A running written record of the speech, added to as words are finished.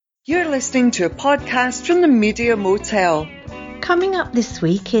You're listening to a podcast from the Media Motel. Coming up this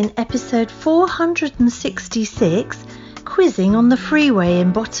week in episode 466, quizzing on the Freeway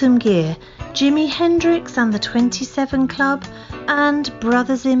in bottom gear, Jimi Hendrix and the 27 Club, and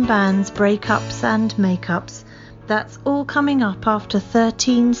Brothers in Bands breakups and makeups. That's all coming up after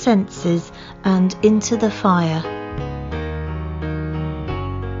 13 Senses and Into the Fire.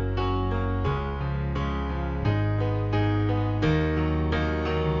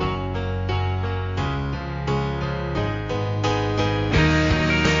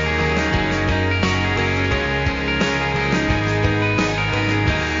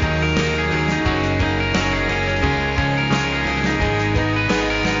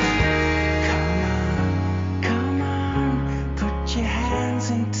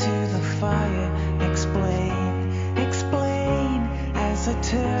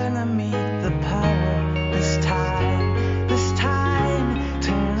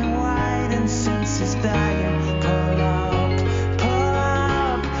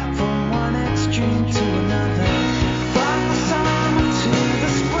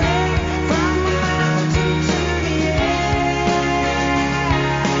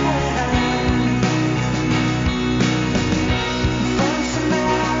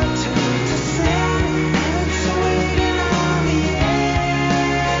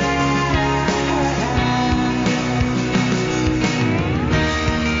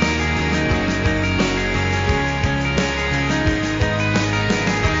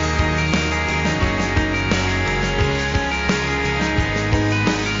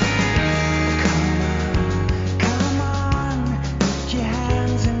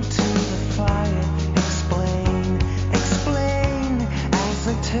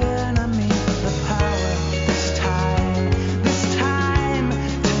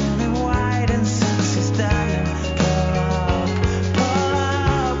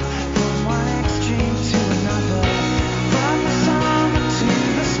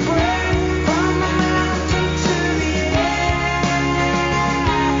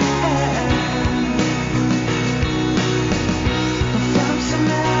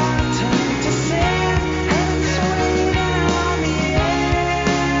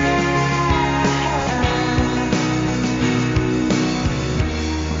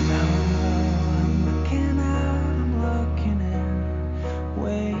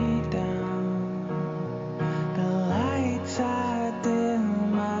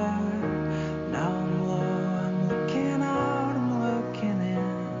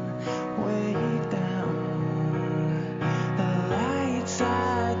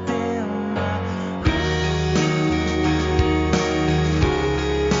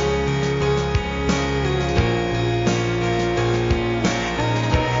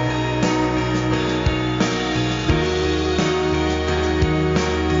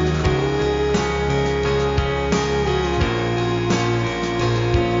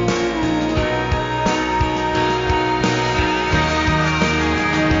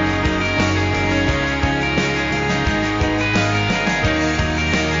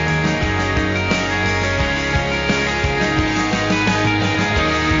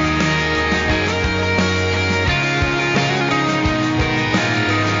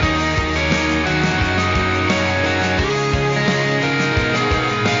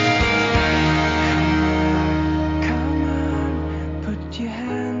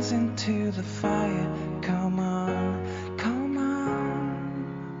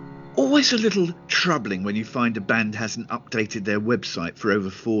 Always a little troubling when you find a band hasn't updated their website for over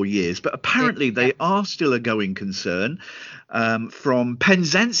 4 years, but apparently they are still a going concern. From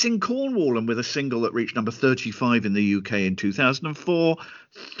Penzance in Cornwall, and with a single that reached number 35 in the UK in 2004,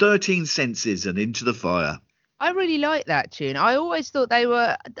 13 Senses and Into the Fire. I really like that tune. I always thought they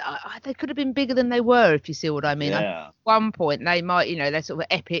could have been bigger than they were, if you see what I mean. Yeah. At one point, they might, they're sort of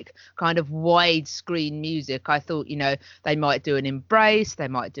epic kind of widescreen music. I thought, they might do an Embrace, they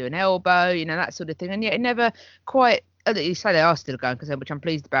might do an Elbow, that sort of thing. And yet it never quite, you say they are still going, which I'm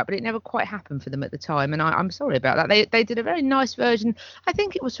pleased about, but it never quite happened for them at the time. And I'm sorry about that. They did a very nice version. I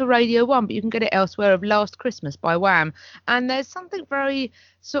think it was for Radio 1, but you can get it elsewhere, of Last Christmas by Wham. And there's something very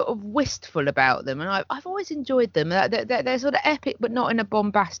sort of wistful about them, and I've always enjoyed them. They're sort of epic, but not in a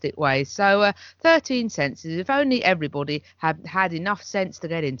bombastic way. So 13 Senses, if only everybody had enough sense to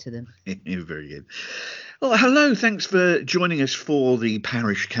get into them. Very good. Well, hello, thanks for joining us for the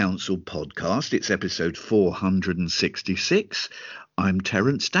Parish Counsel podcast. It's episode 466. I'm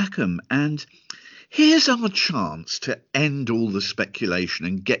Terence Stackham, and here's our chance to end all the speculation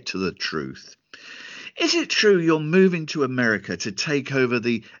and get to the truth. Is it true you're moving to America to take over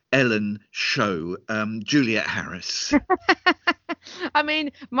the Ellen show, Juliet Harris? I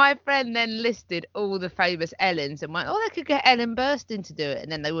mean, my friend then listed all the famous Ellens and went, oh, they could get Ellen Burstyn to do it,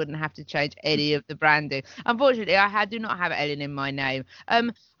 and then they wouldn't have to change any of the branding. Unfortunately, do not have Ellen in my name. I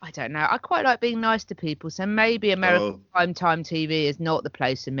don't know. I quite like being nice to people, so maybe American primetime TV is not the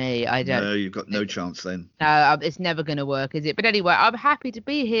place for me. I don't. No, you've got no chance then. No, it's never going to work, is it? But anyway, I'm happy to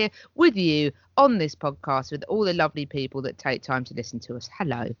be here with you on this podcast with all the lovely people that take time to listen to us.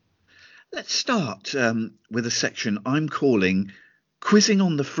 Hello. Let's start with a section I'm calling Quizzing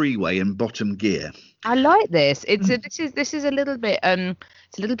on the Freeway in Bottom Gear. I like this. This is a little bit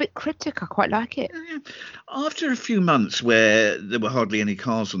it's a little bit cryptic. I quite like it. Yeah. After a few months where there were hardly any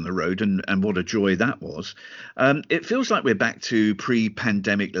cars on the road, and what a joy that was, it feels like we're back to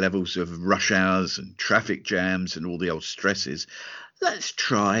pre-pandemic levels of rush hours and traffic jams and all the old stresses. Let's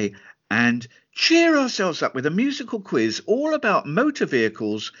try and cheer ourselves up with a musical quiz all about motor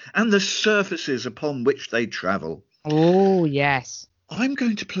vehicles and the surfaces upon which they travel. Oh, yes. I'm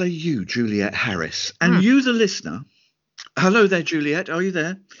going to play you, Juliet Harris, and you, the listener. Hello there, Juliet. Are you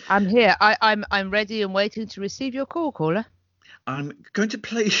there? I'm here. I'm ready and waiting to receive your call, caller. I'm going to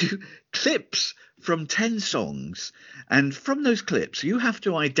play you clips from 10 songs, and from those clips, you have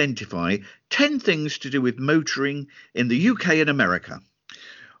to identify 10 things to do with motoring in the UK and America.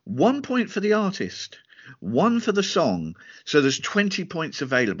 1 point for the artist, 1 for the song. So there's 20 points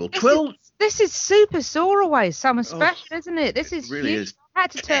available. 12. This is super Soaraway summer special, isn't it? This is really huge. is. I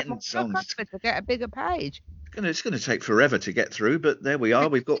had to turn my songs. book up to get a bigger page. It's going to take forever to get through, but there we are.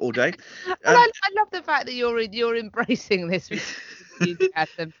 We've got all day. Well, I love the fact that you're embracing this.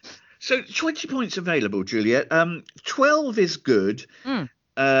 So 20 points available, Juliet. 12 is good.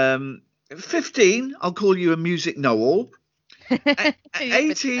 15, I'll call you a music know-all.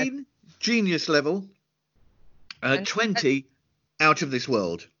 18, genius level. 20, out of this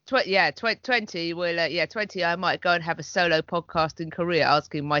world. 20 will 20 I might go and have a solo podcasting career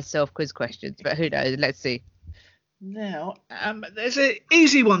asking myself quiz questions, but who knows? Let's see. Now, there's an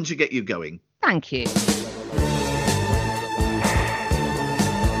easy one to get you going. Thank you.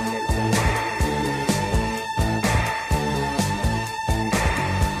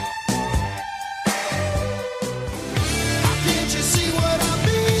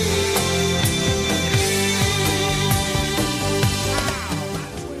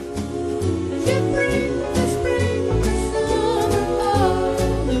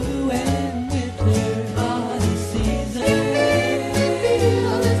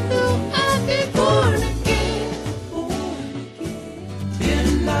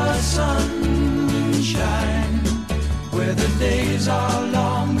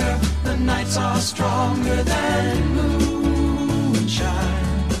 Stronger than moonshine.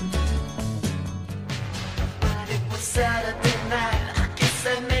 But it was Saturday night. I guess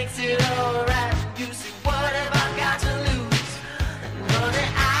that makes it alright. You see, what have I got to lose? And honey,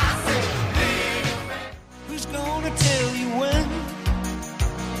 I say, baby, who's gonna tell you when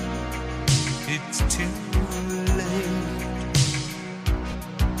it's too late?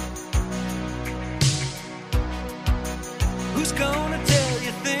 Who's gonna tell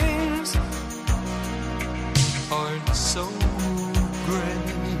you things aren't so great?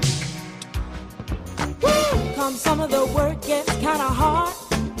 Woo! Come some of the work gets kinda hard,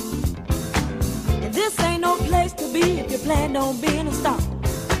 and this ain't no place to be if you plan on being a star.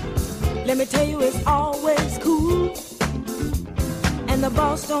 Let me tell you, it's always cool, and the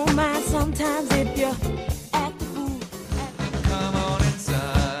boss don't mind sometimes if you act the fool. Come on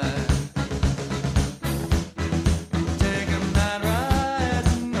inside.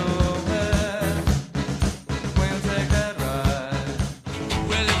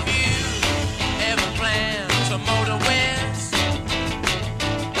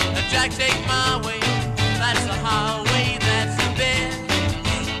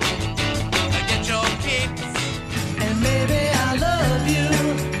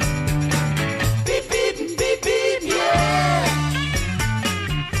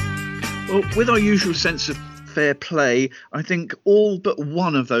 Well, with our usual sense of fair play, I think all but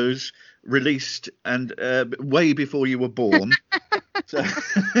one of those released and way before you were born. So.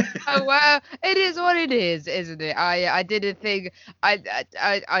 Oh well, it is what it is, isn't it? I did a thing.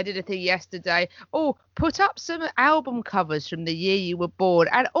 I did a thing yesterday. Oh, put up some album covers from the year you were born,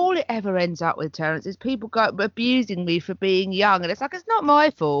 and all it ever ends up with, Terence, is people go abusing me for being young, and it's like, it's not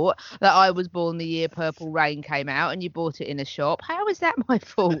my fault that I was born the year Purple Rain came out and you bought it in a shop. How is that my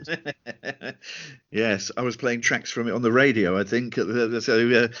fault? Yes, I was playing tracks from it on the radio, I think. So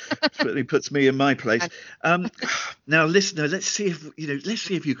definitely puts me in my place. Now, listener, let's see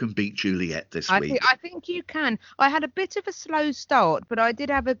if you can beat Juliet this week. I think you can. I had a bit of a slow start, but I did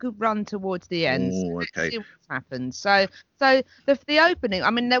have a good run towards the end. Oh, so let's okay. see what's happened. So the opening.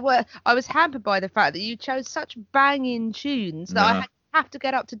 I mean, I was hampered by the fact that you chose such banging tunes that I have to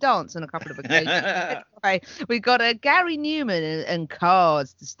get up to dance on a couple of occasions. Anyway, we got a Gary Newman and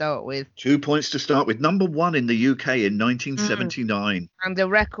Cars to start with. 2 points to start with. Number 1 in the UK in 1979. And the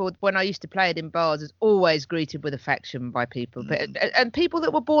record, when I used to play it in bars, was always greeted with affection by people, and people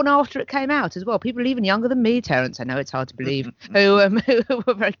that were born after it came out as well. People even younger than me, Terence. I know it's hard to believe, who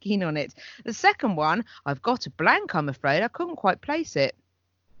were very keen on it. The second one, I've got a blank. I'm afraid I couldn't quite place it.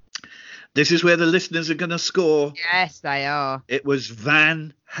 This is where the listeners are going to score. Yes, they are. It was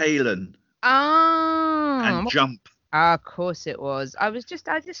Van Halen and Jump. Of course it was. I just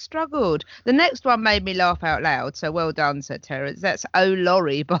struggled. The next one made me laugh out loud. So well done, Sir Terence. That's Oh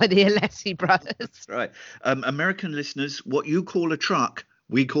Laurie by the Alessi Brothers. That's right. American listeners, what you call a truck,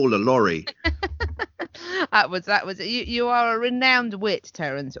 we call a lorry. That was it. You are a renowned wit,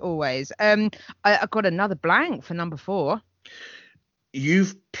 Terence, always. I got another blank for number 4.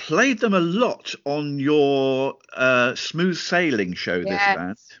 You've played them a lot on your smooth sailing show, this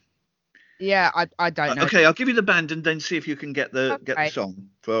band. Yeah, I don't know. Okay, I'll give you the band and then see if you can get the song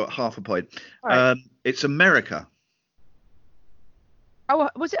for half a point. Right. It's America. Oh,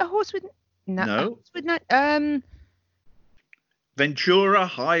 was it a horse with no? No. A horse with no. Ventura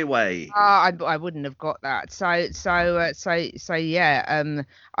Highway. I wouldn't have got that. So yeah.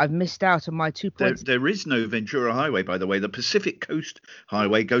 I've missed out on my 2 points. There is no Ventura Highway, by the way. The Pacific Coast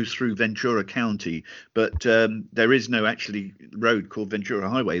Highway goes through Ventura County, but there is no actually road called Ventura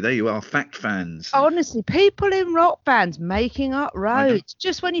Highway. There you are, fact fans. Honestly, people in rock bands making up roads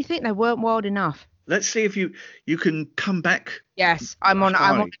just when you think they weren't wild enough. Let's see if you can come back. Yes, I'm on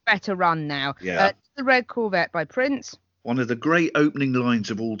a better run now. Yeah. The Red Corvette by Prince. One of the great opening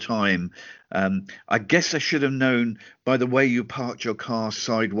lines of all time. I guess I should have known by the way you parked your car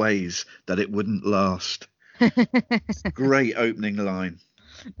sideways that it wouldn't last. Great opening line.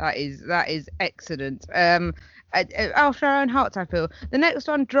 That is excellent. After Our Own Hearts, I feel. The next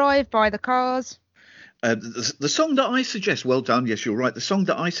one, Drive by the Cars. The song that I suggest, well done, yes, you're right. The song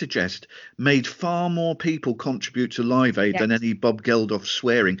that I suggest made far more people contribute to Live Aid than any Bob Geldof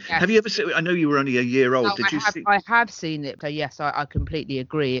swearing. Yes. Have you ever seen? I know you were only a year old. I have seen it. So yes, I completely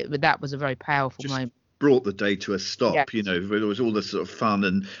agree. That was a very powerful moment. Brought the day to a stop. Yes. You know, there was all this sort of fun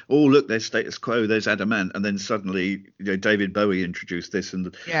and look, there's Status Quo, there's Adamant, and then suddenly David Bowie introduced this,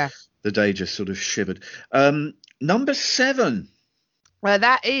 and the day just sort of shivered. Number 7. Well,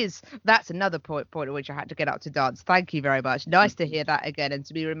 that's another point at which I had to get up to dance. Thank you very much. Nice to hear that again, and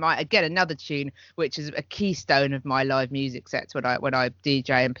to be reminded again, another tune which is a keystone of my live music sets when I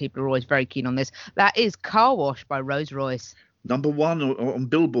DJ, and people are always very keen on this. That is Car Wash by Rolls Royce. Number 1 on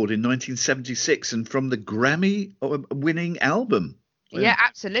Billboard in 1976, and from the Grammy-winning album. Yeah,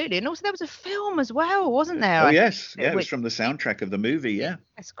 absolutely. And also there was a film as well, wasn't there? Oh, yes. Yeah, it was from the soundtrack of the movie, yeah.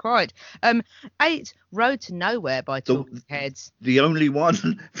 That's quite. 8, Road to Nowhere by Talking Heads. The only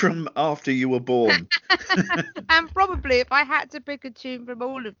one from after you were born. And probably if I had to pick a tune from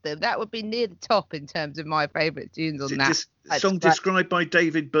all of them, that would be near the top in terms of my favourite tunes on that. Song described by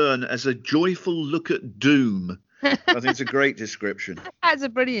David Byrne as a joyful look at doom. I think it's a great description. That's a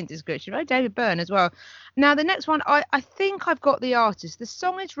brilliant description. Right, David Byrne as well. Now, the next one, I think I've got the artist. The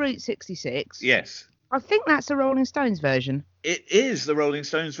song is Route 66. Yes. I think that's the Rolling Stones version. It is the Rolling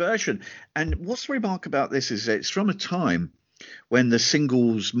Stones version. And what's the remark about this is it's from a time when the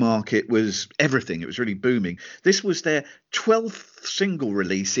singles market was everything. It was really booming. This was their 12th single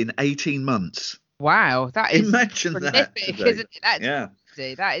release in 18 months. Wow, that is prolific, isn't it? That's yeah.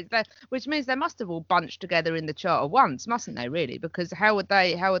 That is that, which means they must have all bunched together in the chart at once, mustn't they? Really, because how would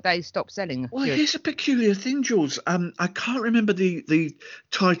they stop selling? Well, here's a peculiar thing, Jules. I can't remember the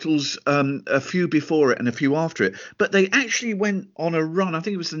titles a few before it and a few after it, but they actually went on a run. I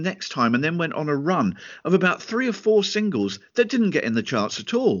think it was the next time, and then went on a run of about 3 or 4 singles that didn't get in the charts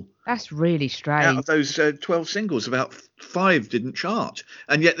at all. That's really strange. Out of those 12 singles, about 5 didn't chart,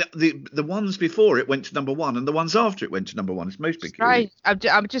 and yet the ones before it went to number 1, and the ones after it went to number 1. It's most peculiar.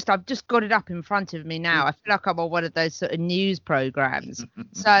 I've just got it up in front of me now. I feel like I'm on one of those sort of news programs.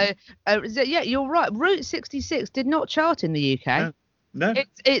 So yeah, you're right. Route 66 did not chart in the UK. No.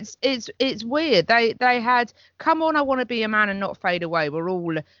 It's weird. They had Come On, I Want to Be a Man and Not Fade Away. We're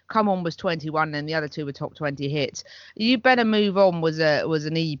all Come On was 21, and the other 2 were top 20 hits. You Better Move On was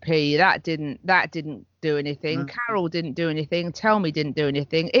an EP that didn't do anything. No. Carol didn't do anything. Tell Me didn't do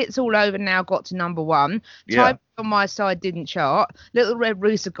anything. It's All Over Now got to number 1. Yeah. Time on My Side didn't chart. Little Red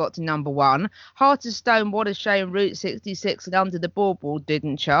Rooster got to number 1. Heart of Stone, What a Shame, Route 66 and Under the Boardwalk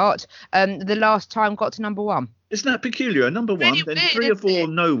didn't chart. The Last Time got to number 1. Isn't that peculiar? A number one, Really then weird, 3 or isn't 4 it?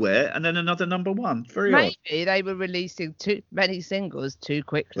 nowhere, and then another number 1. Very odd. Maybe they were releasing too many singles too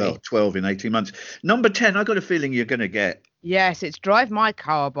quickly. Well, 12 in 18 months. Number 10, I got a feeling you're going to get. Yes, it's Drive My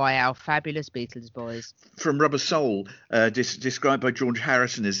Car by our fabulous Beatles boys. From Rubber Soul, described by George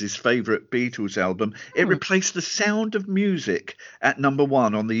Harrison as his favourite Beatles album. It replaced The Sound of Music at number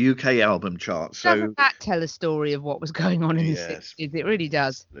 1 on the UK album chart. So Doesn't that tell a story of what was going on in the Yes. 60s? It really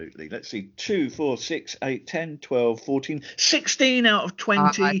does. absolutely. Let's see. 2, 4, 6, 8, 10, 12, 14, 16 out of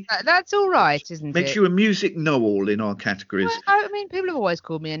 20. That's all right, isn't Makes it? you a music know-all in our categories. Well, I mean, people have always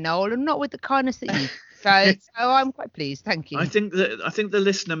called me a Noel, and not with the kindness that you. So I'm quite pleased. Thank you. I think the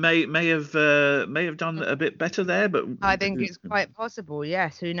listener may have done a bit better there, but I think it's quite possible.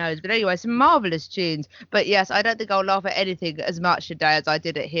 Yes, who knows? But anyway, some marvellous tunes. But yes, I don't think I'll laugh at anything as much today as I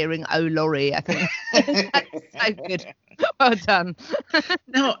did at hearing "Oh Laurie." I think that's so good. Well done.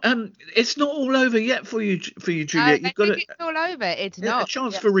 Now, it's not all over yet for you, Juliet. I You've got think it's all over. It's not a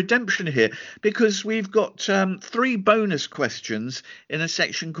chance for redemption here, because we've got 3 bonus questions in a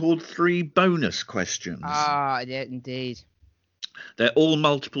section called 3 bonus questions. Ah, yeah, indeed. They're all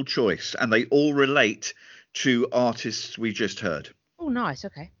multiple choice, and they all relate to artists we just heard. Oh, nice.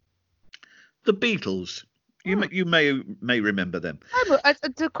 Okay. The Beatles. You may remember them.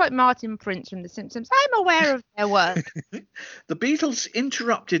 To quote Martin Prince from The Simpsons, I'm aware of their work. The Beatles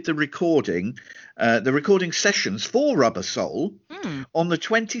interrupted the recording sessions for Rubber Soul on the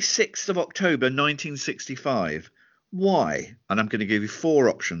 26th of October 1965. Why? And I'm going to give you 4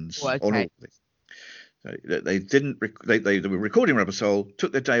 options on all of this. So they were recording Rubber Soul,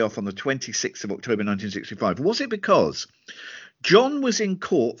 took their day off on the 26th of October 1965. Was it because John was in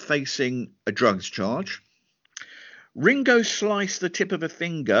court facing a drugs charge? Ringo sliced the tip of a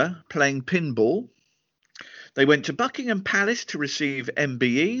finger playing pinball? They went to Buckingham Palace to receive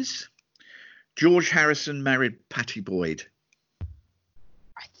MBEs? George Harrison married Pattie Boyd?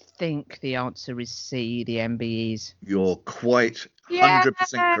 I think the answer is C, the MBEs. You're quite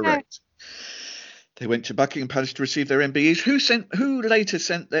 100% correct. They went to Buckingham Palace to receive their MBEs. Who later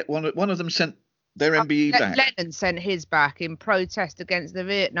sent that one of them sent their MBE back? Lennon sent his back in protest against the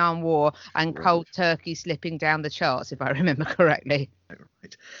Vietnam War and cold turkey slipping down the charts, if I remember correctly.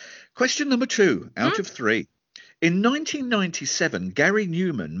 Right. Question number 2 out of 3. In 1997, Gary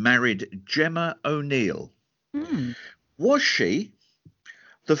Newman married Gemma O'Neill. Was she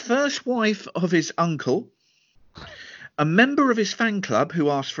the first wife of his uncle, a member of his fan club who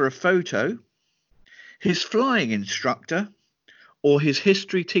asked for a photo, his flying instructor, or his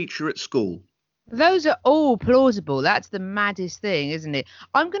history teacher at school? Those are all plausible. That's the maddest thing, isn't it?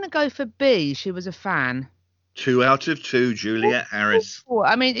 I'm going to go for B. She was a fan. 2 out of 2, Juliet Harris.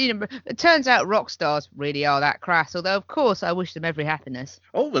 I mean, it turns out rock stars really are that crass, although, of course, I wish them every happiness.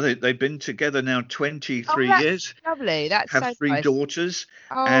 Oh, well, they've been together now 23 that's years. Lovely. That's have so 3 nice. daughters.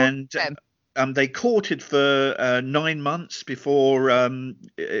 Oh, And them. they courted for 9 months before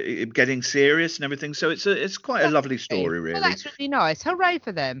getting serious and everything. So it's quite a lovely story, really. Well, that's really nice. Hooray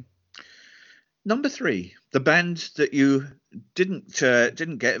for them. Number 3, the band that you didn't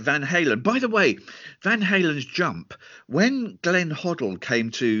get, Van Halen. By the way, Van Halen's Jump, when Glenn Hoddle came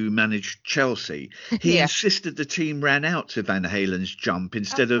to manage Chelsea, he insisted the team ran out to Van Halen's Jump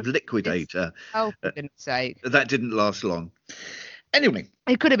instead of Liquidator. Oh, for goodness sake. That didn't last long. Anyway.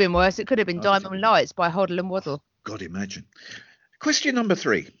 It could have been worse. It could have been Diamond Lights by Hoddle and Waddle. God, imagine. Question number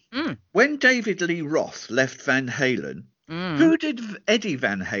 3. When David Lee Roth left Van Halen, who did Eddie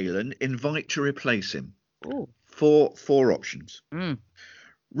Van Halen invite to replace him? Ooh. 4 options.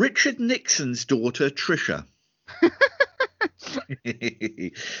 Richard Nixon's daughter, Trisha.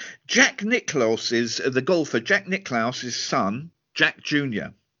 The golfer Jack Nicklaus's son, Jack Jr.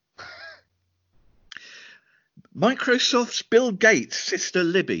 Microsoft's Bill Gates' sister,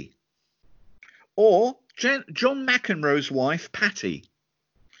 Libby. Or John McEnroe's wife, Patty.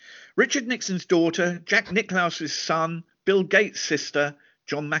 Richard Nixon's daughter, Jack Nicklaus's son, Bill Gates' sister,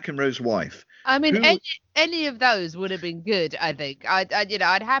 John McEnroe's wife. I mean, any of those would have been good, I think.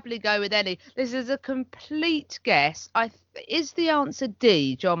 I'd happily go with any. This is a complete guess. Is the answer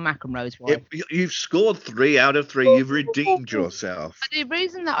D, John McEnroe's wife? You've scored 3 out of 3. You've redeemed yourself. The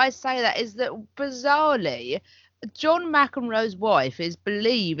reason that I say that is that, bizarrely, John McEnroe's wife is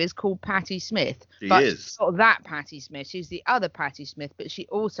called Patti Smith. But she's not that Patti Smith. She's the other Patti Smith, but she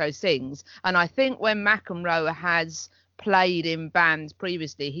also sings. And I think when McEnroe has played in bands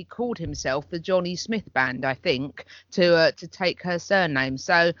previously, he called himself the Johnny Smith Band, I think, to take her surname.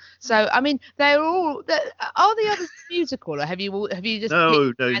 So I mean, they're all. Are the others musical, or have you just?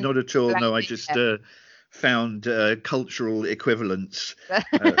 No, not at all. No, I just found cultural equivalents,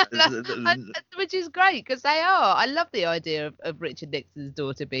 which is great because they are. I love the idea of Richard Nixon's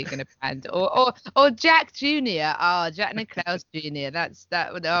daughter being in a band, or Jack Jr. Jack Nicklaus Jr. That's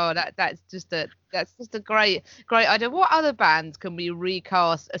just a great idea. What other bands can we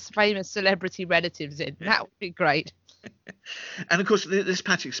recast as famous celebrity relatives in? That would be great. And of course, this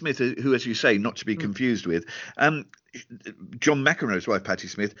Patti Smith, who, as you say, not to be confused with, John McEnroe's wife, Patti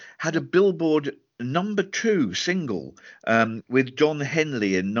Smith, had a Billboard #2 single with Don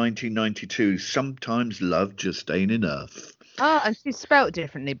Henley in 1992. Sometimes love just ain't enough. Oh, and she's spelt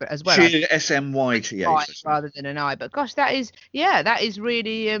differently, but as well. She SMYTH rather than an I. But gosh, that is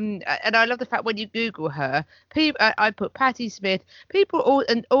really. And I love the fact when you Google her, I put Patti Smith. People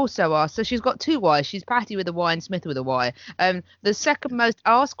also ask. So she's got 2 Y's. She's Patti with a Y and Smith with a Y. The second most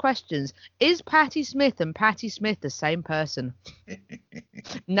asked questions is Patti Smith and Patti Smith the same person?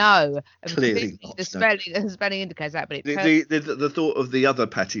 No, clearly not. The spelling indicates that, but the thought of the other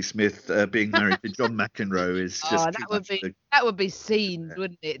Patti Smith being married to John McEnroe is just that would be scenes,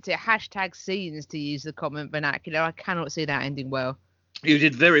 wouldn't it? Hashtag scenes, to use the common vernacular. I cannot see that ending well. You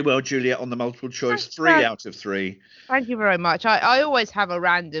did very well, Juliet, on the multiple choice. 3 out of 3. Thank you very much. I always have a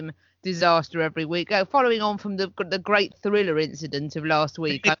random disaster every week. Following on from the great Thriller incident of last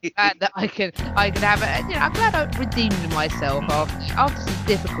week, I'm glad that I can have it. I'm glad I redeemed myself after some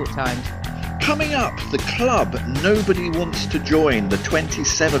difficult times. Coming up, the club nobody wants to join, the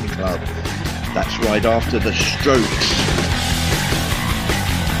 27 Club. That's right after the Strokes.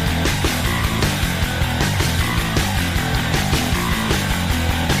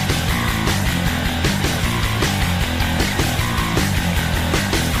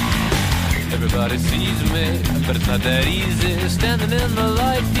 Everybody sees me, but it's not that easy. Standing in the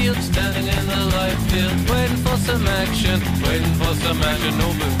light field, waiting for some action,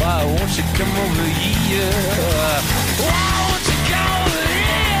 Oh, but why won't you come over here? Why won't you come over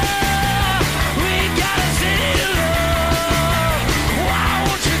here? We got a city to love. Why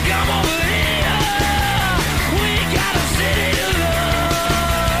won't you come over here? We got a city to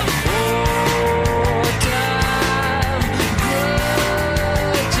love. Oh, time grudges.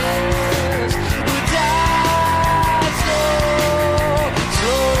 We die slowly.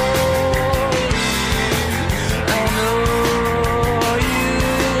 I know you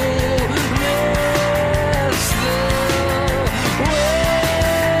miss the way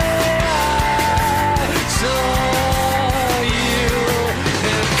I saw you.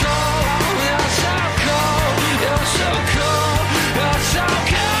 And cold, you're so cold, you're so cold, you're so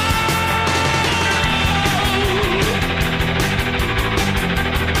cold.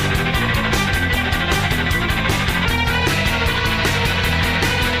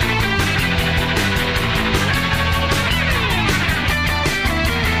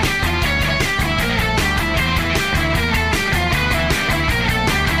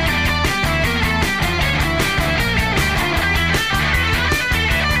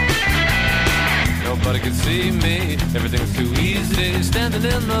 Nobody could see me, everything's too easy. Standing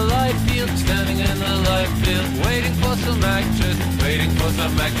in the light field, waiting for some actress,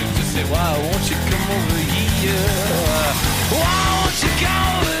 to say, why won't you come over here? Why won't you come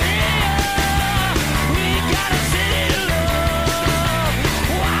over here? We got a city to love.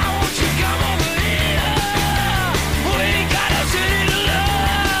 Why won't you come over here? We got a city to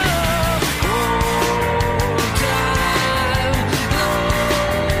love. Oh, time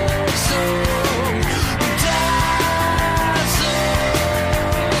goes so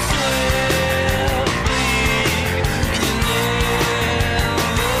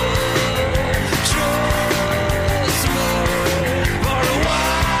trust me. For a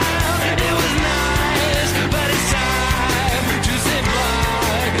while it was nice, but it's time.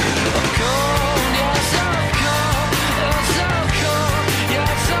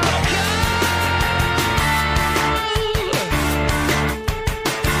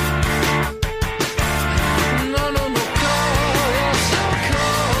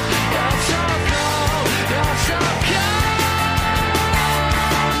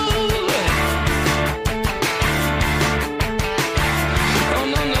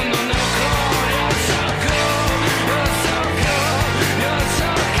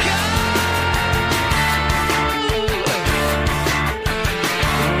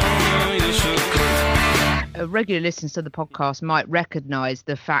 regular listeners to the podcast might recognise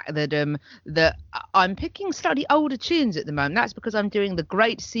the fact that that I'm picking slightly older tunes at the moment. That's because I'm doing the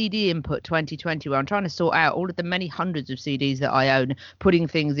Great CD Input 2020, where I'm trying to sort out all of the many hundreds of CDs that I own, putting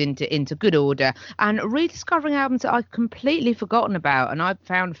things into good order, and rediscovering albums that I'd completely forgotten about. And I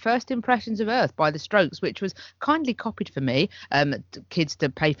found First Impressions of Earth by The Strokes, which was kindly copied for me, kids to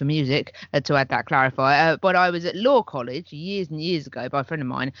pay for music, to add that clarifier. But I was at law college years and years ago by a friend of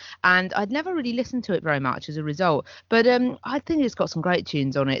mine, and I'd never really listened to it very much as a result. But I think it's got some great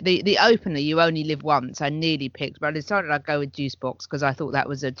tunes on it. The opener, You Only Live Once, I nearly picked, but I decided I'd go with Juicebox because I thought that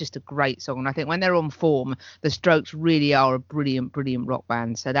was just a great song. And I think when they're on form, the Strokes really are a brilliant rock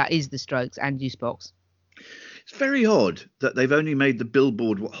band. So that is the Strokes and Juicebox. It's very odd that they've only made the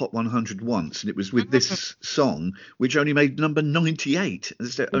Billboard Hot 100 once, and it was with this song, which only made number 98.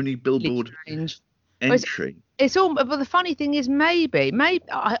 It's their only Billboard entry. It's all, but the funny thing is, maybe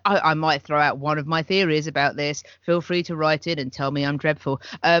I might throw out one of my theories about this. Feel free to write in and tell me I'm dreadful.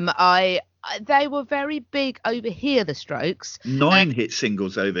 They were very big over here, the Strokes. 9 hit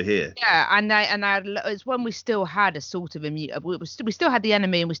singles over here. Yeah, and they it's when we still had a sort of we still had the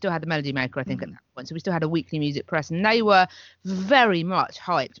Enemy and we still had the Melody Maker, I think, at that point. So we still had a weekly music press, and they were very much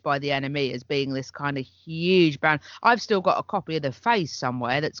hyped by the Enemy as being this kind of huge band. I've still got a copy of The Face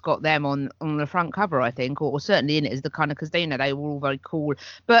somewhere that's got them on the front cover, I think, or certainly in it as the kind of, because they were all very cool.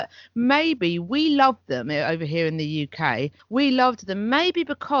 But maybe we loved them over here in the UK. We loved them maybe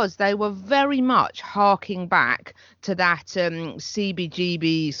because they were very much harking back to that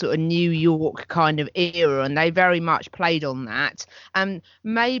CBGB sort of New York kind of era, and they very much played on that. And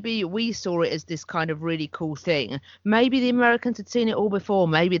maybe we saw it as this kind of really cool thing. Maybe the Americans had seen it all before.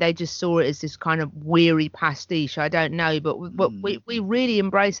 Maybe they just saw it as this kind of weary pastiche. I don't know, but we really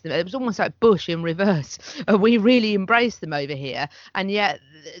embraced them. It was almost like Bush in reverse. We really embraced them over here, and yet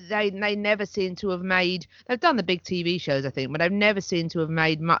they never seem to have made. They've done the big TV shows, I think, but they've never seemed to have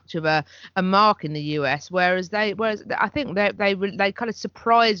made much of a mark in the US. Whereas I think they kind of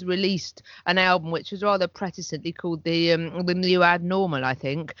surprise released an album which was rather reticently called the New Abnormal, I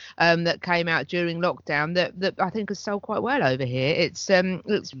think, that came out during lockdown. That I think has sold quite well over here. It's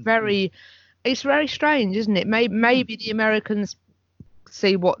very strange, isn't it? Maybe the Americans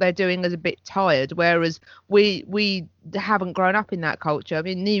see what they're doing as a bit tired, whereas we haven't grown up in that culture. I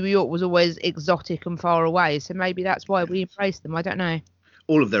mean, New York was always exotic and far away, so maybe that's why we embrace them. I don't know.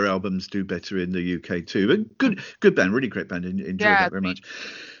 All of their albums do better in the UK too. But good band, really great band. Enjoyed that very much.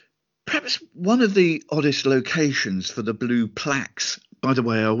 Perhaps one of the oddest locations for the blue plaques. By the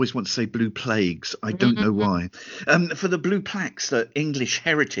way, I always want to say blue plagues. I don't know why. For the blue plaques that English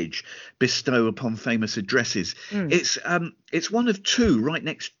Heritage bestow upon famous addresses. It's one of 2 right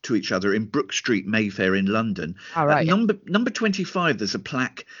next to each other in Brook Street, Mayfair in London. All right. Number 25, there's a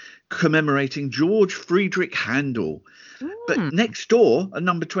plaque commemorating George Friedrich Handel. But next door, at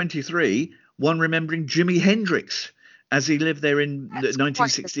number 23, one remembering Jimi Hendrix, as he lived there in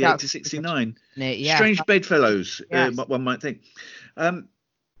 1968 to 69. Yeah. Strange bedfellows, one might think.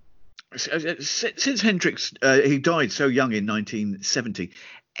 Since Hendrix, he died so young in 1970,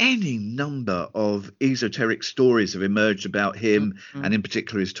 any number of esoteric stories have emerged about him, and in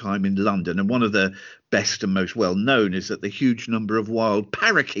particular his time in London. And one of the best and most well known is that the huge number of wild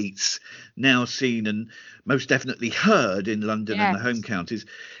parakeets now seen and most definitely heard in London and the home counties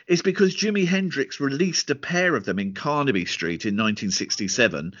is because Jimi Hendrix released a pair of them in Carnaby Street in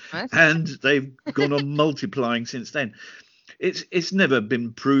 1967, and they've gone on multiplying since then. It's never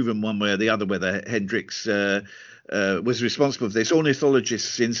been proven one way or the other whether Hendrix was responsible for this.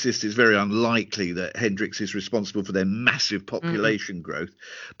 Ornithologists insist it's very unlikely that Hendrix is responsible for their massive population growth.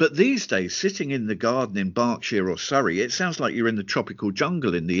 But these days, sitting in the garden in Berkshire or Surrey, it sounds like you're in the tropical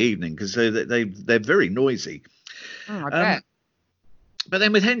jungle in the evening because they're very noisy. I bet. But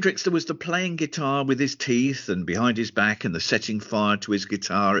then with Hendrix, there was the playing guitar with his teeth and behind his back and the setting fire to his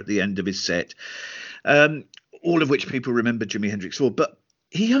guitar at the end of his set. All of which people remember Jimi Hendrix for. But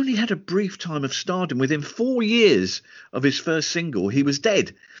he only had a brief time of stardom. Within 4 years of his first single, he was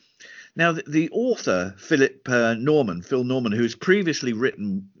dead. Now, the author, Phil Norman, who's previously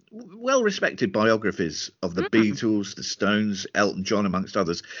written well-respected biographies of the Beatles, the Stones, Elton John, amongst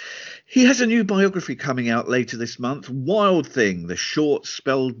others, he has a new biography coming out later this month, Wild Thing, the short,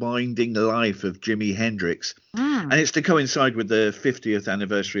 spellbinding life of Jimi Hendrix. And it's to coincide with the 50th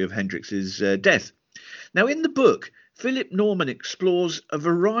anniversary of Hendrix's death. Now, in the book, Philip Norman explores a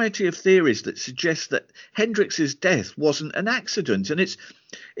variety of theories that suggest that Hendrix's death wasn't an accident, and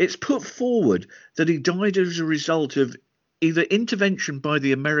it's put forward that he died as a result of either intervention by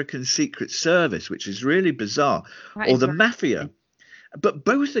the American Secret Service, which is really bizarre, or the mafia. but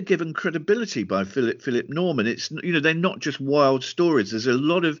both are given credibility by Philip Norman. It's, they're not just wild stories. There's a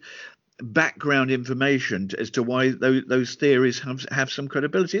lot of background information as to why those theories have some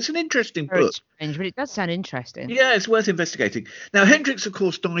credibility. It's an interesting book. Strange, but it does sound interesting. Yeah, it's worth investigating. Now, Hendrix, of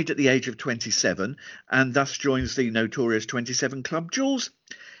course, died at the age of 27 and thus joins the notorious 27 Club. Jules,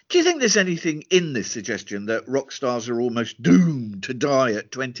 do you think there's anything in this suggestion that rock stars are almost doomed to die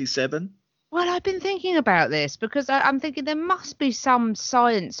at 27? Well, I've been thinking about this because I'm thinking there must be some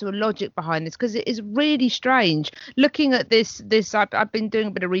science or logic behind this, because it is really strange. Looking at this, I've been doing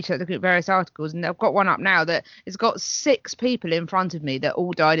a bit of research, looking at various articles, and I've got one up now that has got 6 people in front of me that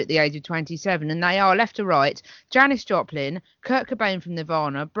all died at the age of 27, and they are, left to right, Janis Joplin, Kurt Cobain from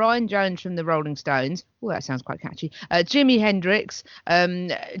Nirvana, Brian Jones from the Rolling Stones. Oh, that sounds quite catchy. Jimi Hendrix,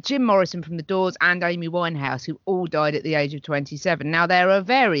 Jim Morrison from The Doors, and Amy Winehouse, who all died at the age of 27. Now, there are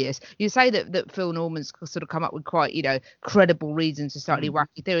various. You say that Phil Norman's sort of come up with quite, credible reasons for slightly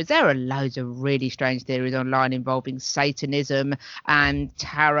wacky theories. There are loads of really strange theories online involving Satanism and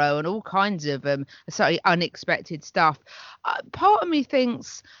tarot and all kinds of slightly unexpected stuff. Part of me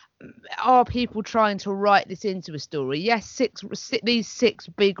thinks, are people trying to write this into a story? Yes, these 6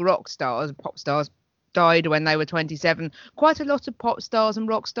 big rock stars, pop stars, died when they were 27. Quite a lot of pop stars and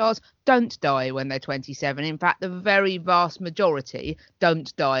rock stars don't die when they're 27. In fact, the very vast majority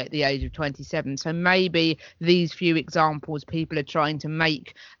don't die at the age of 27. So maybe these few examples people are trying to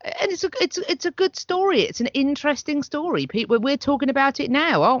make, and it's a good story. It's an interesting story. We're talking about it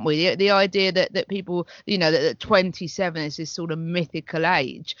now, aren't we? The idea that people, that 27 is this sort of mythical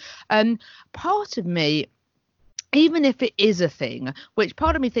age. Part of me, even if it is a thing, which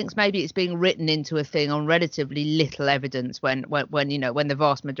part of me thinks maybe it's being written into a thing on relatively little evidence when the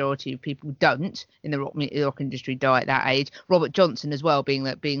vast majority of people don't in the rock industry die at that age. Robert Johnson as well being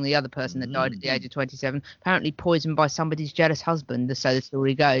the other person that died at the age of 27, apparently poisoned by somebody's jealous husband, so the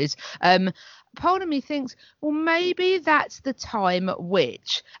story goes. Part of me thinks, well, maybe that's the time at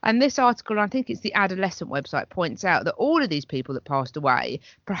which, and this article, I think it's the Adolescent website, points out that all of these people that passed away,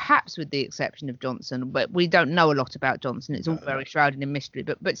 perhaps with the exception of Johnson, but we don't know a lot about Johnson, it's all very shrouded in mystery,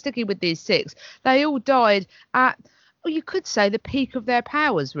 but sticking with these 6, they all died at, well, you could say the peak of their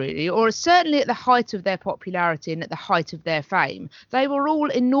powers, really, or certainly at the height of their popularity and at the height of their fame. They were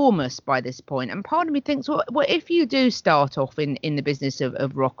all enormous by this point. And part of me thinks, well, if you do start off in the business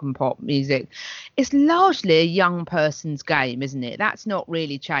of rock and pop music, it's largely a young person's game, isn't it? That's not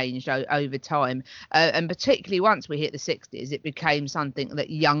really changed over time. And particularly once we hit the 60s, it became something that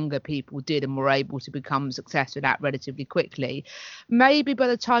younger people did and were able to become successful at relatively quickly. Maybe by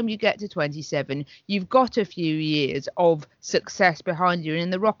the time you get to 27, you've got a few years of success behind you, and in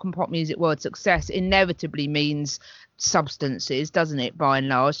the rock and pop music world, success inevitably means substances, doesn't it, by and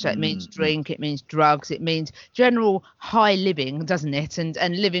large? So it means drink, it means drugs, it means general high living, doesn't it,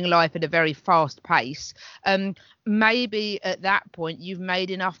 and living life at a very fast pace. Maybe at that point you've made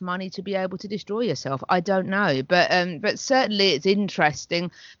enough money to be able to destroy yourself. I don't know, but certainly it's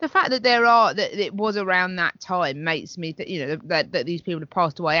interesting. The fact that it was around that time makes me that these people have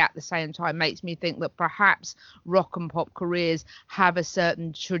passed away at the same time makes me think that perhaps rock and pop careers have a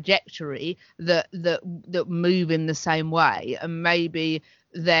certain trajectory that move in the same way, and maybe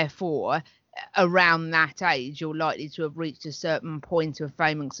therefore around that age you're likely to have reached a certain point of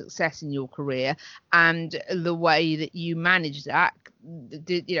fame and success in your career, and the way that you manage that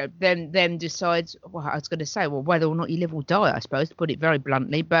then decides, well, I was going to say, well, whether or not you live or die, I suppose, to put it very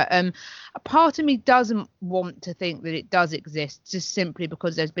bluntly. But a part of me doesn't want to think that it does exist just simply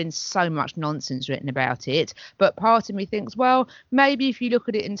because there's been so much nonsense written about it. But part of me thinks, well, maybe if you look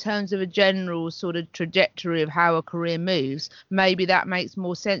at it in terms of a general sort of trajectory of how a career moves, maybe that makes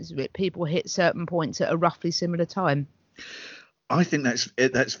more sense of it. People hit certain points at a roughly similar time. I think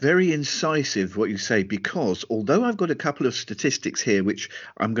that's very incisive what you say, because although I've got a couple of statistics here which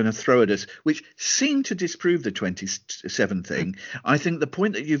I'm going to throw at us, which seem to disprove the 27 thing, I think the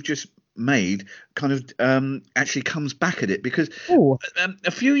point that you've just made kind of actually comes back at it, because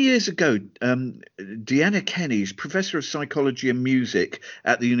a few years ago, Deanna Kenny's professor of psychology and music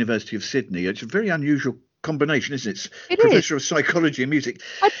at the University of Sydney, it's a very unusual combination, isn't it? It Professor of psychology and music.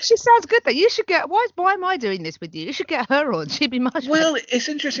 She sounds good though. You should get. Why am I doing this with you? You should get her on. She'd be much well better. It's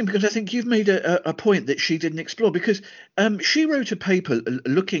interesting because I think you've made a point that she didn't explore, because she wrote a paper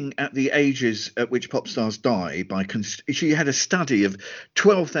looking at the ages at which pop stars die by she had a study of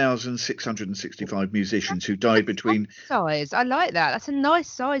 12,665 musicians who died between size. I like that. That's a nice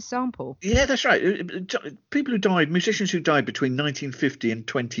size sample. Yeah, that's right. Musicians who died between 1950 and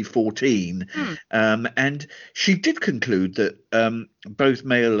 2014, and And she did conclude that both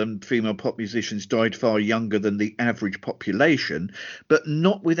male and female pop musicians died far younger than the average population, but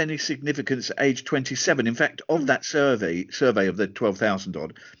not with any significance at age 27. In fact, of that survey of the 12,000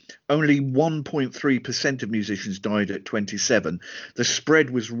 odd, only 1.3% of musicians died at 27. The spread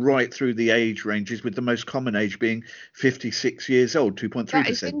was right through the age ranges, with the most common age being 56 years old, 2.3%. That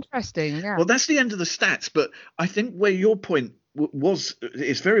is interesting, yeah. Well, that's the end of the stats, but I think where your point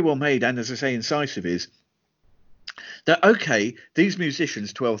is very well made, and as I say, incisive, is that, okay, these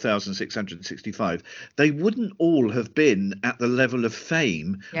musicians, 12,665, they wouldn't all have been at the level of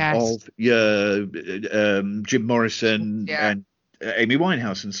fame of Jim Morrison and Amy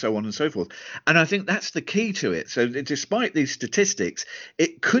Winehouse and so on and so forth. And I think that's the key to it. So despite these statistics,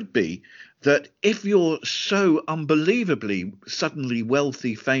 it could be that if you're so unbelievably suddenly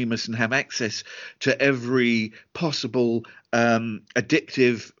wealthy, famous, and have access to every possible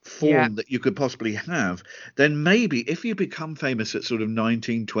addictive form that you could possibly have, then maybe if you become famous at sort of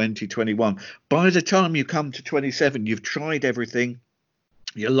 19, 20, 21, by the time you come to 27, you've tried everything.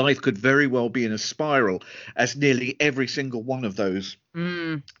 Your life could very well be in a spiral, as nearly every single one of those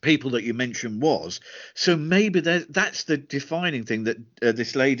people that you mentioned was. So maybe that's the defining thing that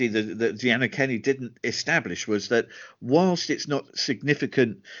this lady, that Deanna Kenny, didn't establish, was that whilst it's not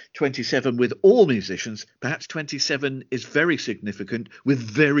significant 27 with all musicians, perhaps 27 is very significant with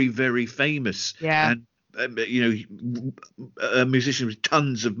very, very famous and musicians with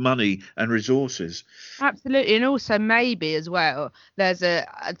tons of money and resources. Absolutely. And also maybe as well, there's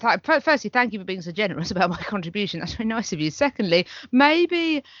firstly, thank you for being so generous about my contribution. That's very nice of you. Secondly,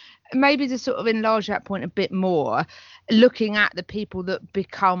 maybe to sort of enlarge that point a bit more, looking at the people that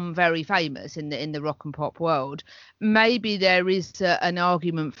become very famous in the rock and pop world, maybe there is an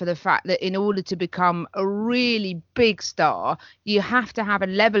argument for the fact that in order to become a really big star, you have to have a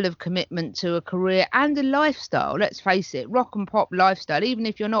level of commitment to a career and a lifestyle. Let's face it, rock and pop lifestyle, even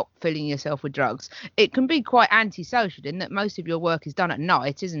if you're not filling yourself with drugs, it can be quite antisocial in that most of your work is done at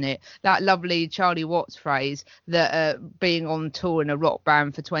night, isn't it? That lovely Charlie Watts phrase that being on tour in a rock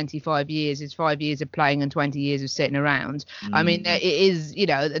band for 25 years is 5 years of playing and 20 years of sitting around. I mean, it is,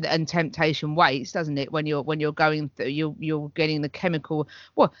 and temptation waits, doesn't it? When you're going through, you're getting the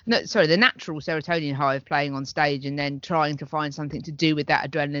the natural serotonin high of playing on stage and then trying to find something to do with that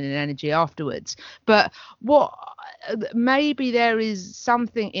adrenaline and energy afterwards. But maybe there is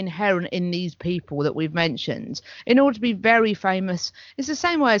something inherent in these people that we've mentioned. In order to be very famous, it's the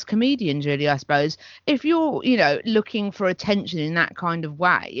same way as comedians, really, I suppose. If you're, looking for attention in that kind of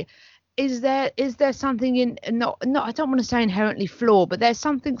way, is there something in not I don't want to say inherently flawed, but there's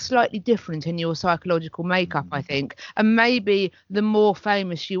something slightly different in your psychological makeup, I think. And maybe the more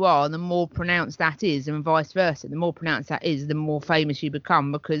famous you are, the more pronounced that is, and vice versa. The more pronounced that is, the more famous you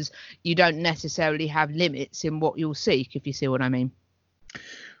become, because you don't necessarily have limits in what you'll seek, if you see what I mean.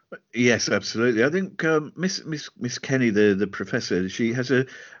 Yes, absolutely. I think Miss Kenny, the professor, she has a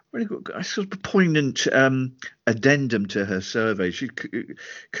really good, sort of poignant addendum to her survey. She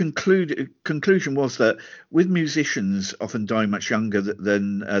conclusion was that with musicians often dying much younger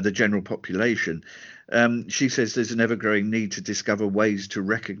than the general population, she says there's an ever-growing need to discover ways to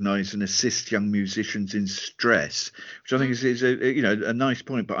recognise and assist young musicians in stress, which I think is a nice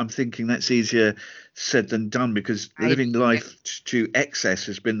point. But I'm thinking that's easier said than done, because living life to excess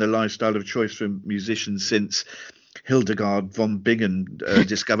has been the lifestyle of choice for musicians since Hildegard von Bingen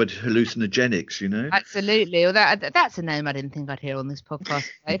discovered hallucinogenics, Absolutely. Well, that's a name I didn't think I'd hear on this podcast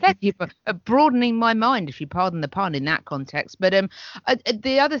today. Thank you for broadening my mind, if you pardon the pun, in that context. But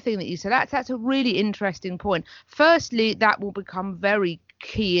the other thing that you said, that's a really interesting point. Firstly, that will become very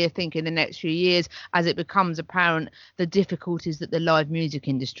key, I think, in the next few years, as it becomes apparent the difficulties that the live music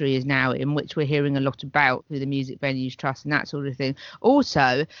industry is now in, which we're hearing a lot about through the Music Venues Trust and that sort of thing.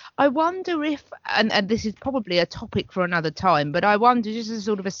 Also, I wonder if, and this is probably a topic for another time, but I wonder, just as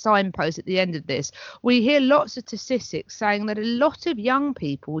sort of a signpost at the end of this, we hear lots of statistics saying that a lot of young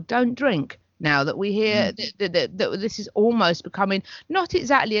people don't drink. Now that we hear that this is almost becoming not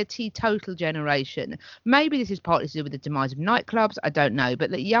exactly a teetotal generation. Maybe this is partly to do with the demise of nightclubs, I don't know,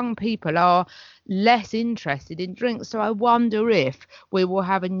 but that young people are less interested in drinks. So I wonder if we will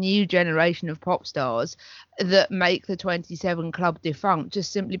have a new generation of pop stars that make the 27 Club defunct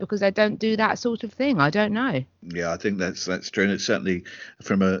just simply because they don't do that sort of thing. I don't know. Yeah, I think that's true, and it's certainly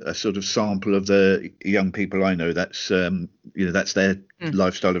from a sort of sample of the young people I know. That's that's their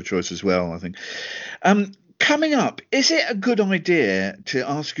lifestyle of choice as well, I think. Coming up, is it a good idea to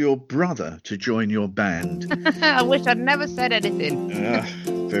ask your brother to join your band? I wish I'd never said anything.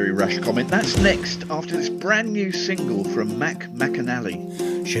 Very rash comment. That's next, after this brand new single from Mac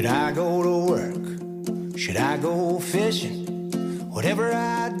McAnally. Should I go to work Should I go fishing? Whatever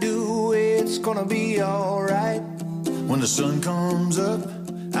I do, it's gonna be alright. When the sun comes up,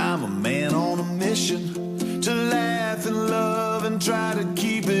 I'm a man on a mission to laugh and love and try to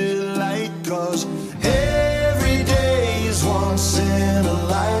keep it light. 'Cause every day is once in a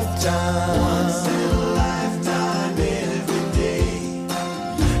lifetime. Once in a lifetime, every day.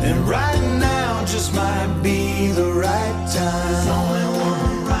 And right now just might be the right time. There's only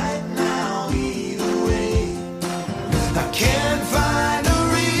one right now, either way. I can't find a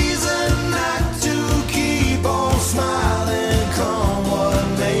reason not to keep on smiling, come what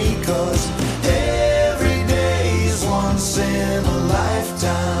may. 'Cause every day is once in a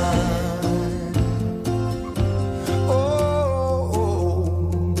lifetime.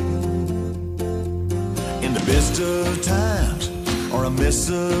 Best of times or a mess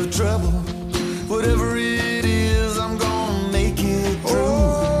of trouble, whatever it is, I'm gonna make it through.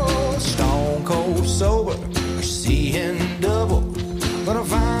 Oh, stone cold sober or seeing double, gonna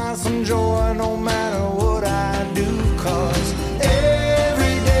find some joy no matter what I do. 'Cause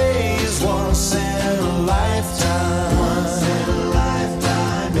every day is once in a lifetime. Once in a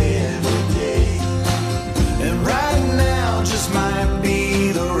lifetime, every day. And right now just might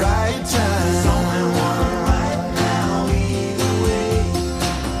be the right time. There's only one right now, either way.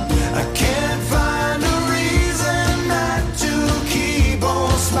 I can't find a reason not to keep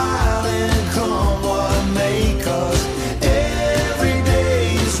on smiling, come what may. 'Cause every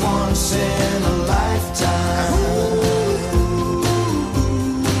day is once in a lifetime.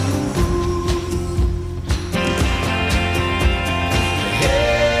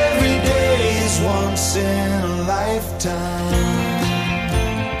 Every day is once in a lifetime.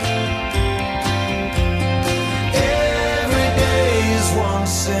 Every day is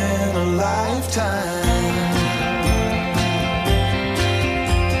once in a lifetime.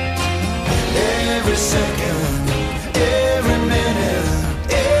 Every second, every minute,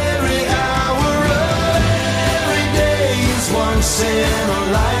 every hour of every day is once in a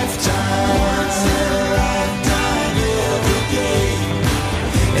lifetime. Once in a lifetime, every day.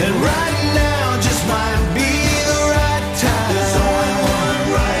 And right now just might be the right time. There's only one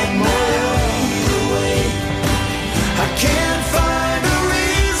right now, either way. I can't find a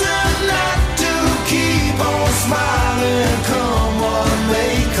reason not to keep on smiling, come what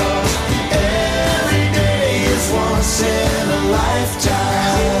may. 'Cause every day is once in a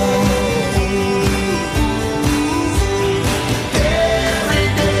lifetime. Every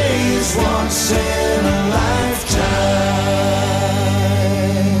day is once in a lifetime.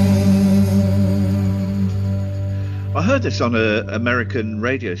 I heard this on an American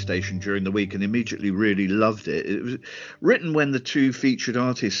radio station during the week and immediately really loved it. It was written when the two featured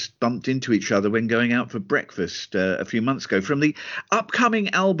artists bumped into each other when going out for breakfast a few months ago. From the upcoming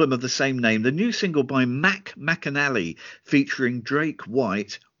album of the same name, the new single by Mac McAnally featuring Drake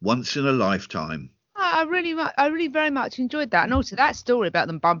White, Once in a Lifetime. I really very much enjoyed that, and also that story about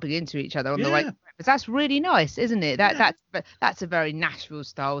them bumping into each other on the way to breakfast. That's really nice, isn't it? That's a very Nashville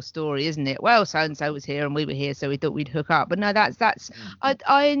style story, isn't it? Well, so and so was here and we were here, so we thought we'd hook up. But no,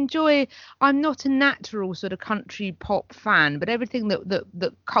 I enjoy. I'm not a natural sort of country pop fan, but everything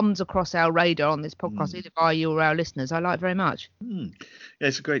that comes across our radar on this podcast, either by you or our listeners, I like very much. Yeah,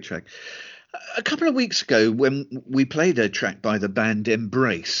 it's a great track. A couple of weeks ago, when we played a track by the band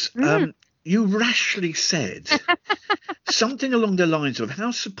Embrace, you rashly said something along the lines of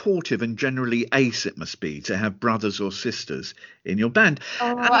how supportive and generally ace it must be to have brothers or sisters in your band.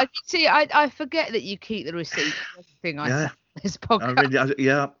 Oh, I forget that you keep the receipt for everything I say on this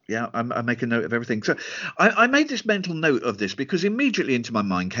podcast. I make a note of everything. So I made this mental note of this because immediately into my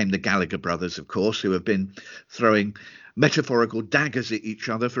mind came the Gallagher brothers, of course, who have been throwing metaphorical daggers at each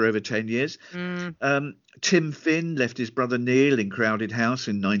other for over 10 years. Tim Finn left his brother Neil in Crowded House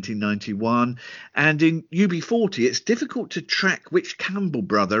in 1991. And in UB40, it's difficult to track which Campbell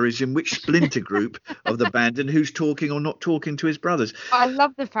brother is in which splinter group of the band and who's talking or not talking to his brothers. I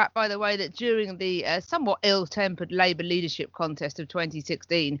love the fact, by the way, that during the somewhat ill-tempered Labour leadership contest of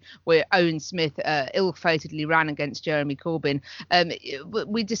 2016, where Owen Smith ill-fatedly ran against Jeremy Corbyn,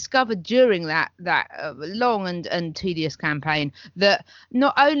 we discovered during that long and tedious campaign that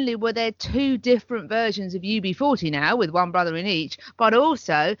not only were there two different versions of UB40 now, with one brother in each, but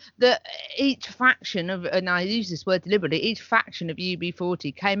also that each faction of, and I use this word deliberately, each faction of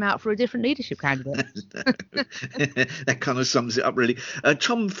UB40 came out for a different leadership candidate. That kind of sums it up, really.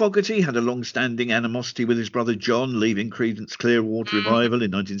 Tom Fogerty had a long-standing animosity with his brother John, leaving Creedence Clearwater Revival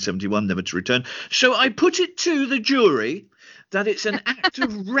in 1971, never to return. So I put it to the jury that it's an act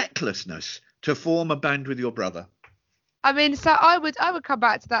of recklessness to form a band with your brother. I mean, so I would come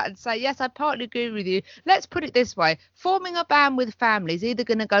back to that and say, yes, I partly agree with you. Let's put it this way. Forming a band with family is either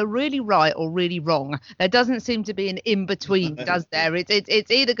going to go really right or really wrong. There doesn't seem to be an in-between, does there?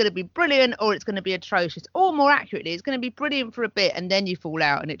 It's either going to be brilliant or it's going to be atrocious. Or more accurately, it's going to be brilliant for a bit and then you fall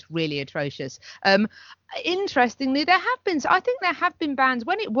out and it's really atrocious. Interestingly, I think there have been bands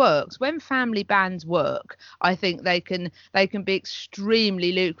when it works, when family bands work, I think they can be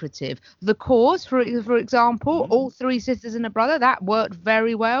extremely lucrative. The Cause, for example, all three sisters and a brother, that worked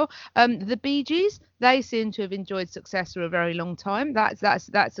very well. The Bee Gees, they seem to have enjoyed success for a very long time. That's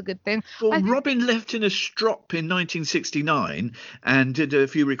a good thing. Well, Robin left in a strop in 1969 and did a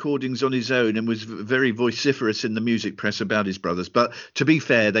few recordings on his own and was very vociferous in the music press about his brothers. But to be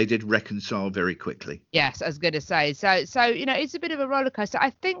fair, they did reconcile very quickly. Yes, I was going to say. So it's a bit of a roller coaster. I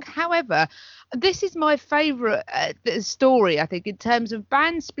think, however, this is my favourite story, I think, in terms of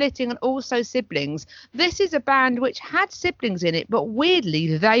band splitting and also siblings. This is a band which had siblings in it, but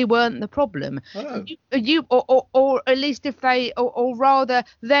weirdly, they weren't the problem. Oh. Or at least if they, or rather,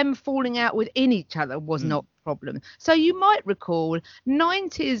 them falling out within each other was not problem. So you might recall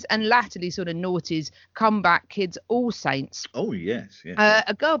 90s and latterly sort of noughties comeback kids, All Saints. Oh, yes.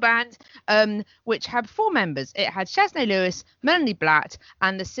 A girl band which had four members. It had Shaznay Lewis, Melanie Blatt,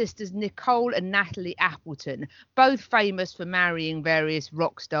 and the sisters Nicole and Natalie Appleton, both famous for marrying various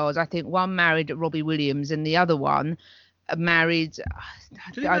rock stars. I think one married Robbie Williams and the other one married...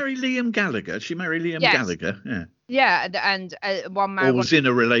 Did he marry Liam Gallagher? She married Liam Gallagher, yeah. Yeah, and one man was in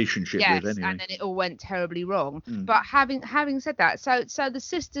a relationship with anyway. And then it all went terribly wrong. But having said that, so the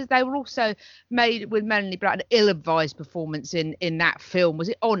sisters, they were also made with Melanie Blatt an ill-advised performance in that film. Was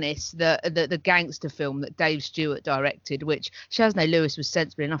it Honest, the gangster film that Dave Stewart directed, which Shaznay Lewis was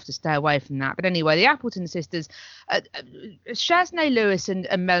sensible enough to stay away from that. But anyway, the Appleton sisters, Shaznay Lewis and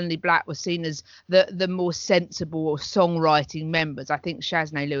Melanie Blatt were seen as the more sensible songwriting members. I think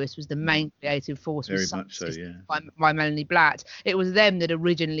Shaznay Lewis was the main creative force. Very much so, yeah. By Melanie Blatt. It was them that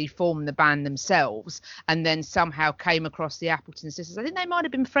originally formed the band themselves and then somehow came across the Appleton sisters. I think they might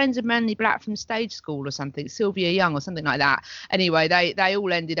have been friends of Melanie Blatt from stage school or something, Sylvia Young or something like that. Anyway, they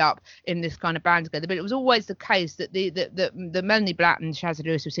all ended up in this kind of band together. But it was always the case that the Melanie Blatt and Shaznay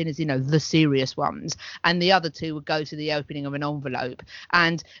Lewis were seen as, the serious ones, and the other two would go to the opening of an envelope.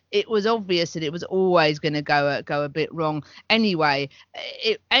 And it was obvious that it was always going to go a bit wrong. Anyway,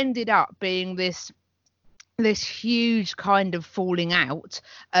 it ended up being this huge kind of falling out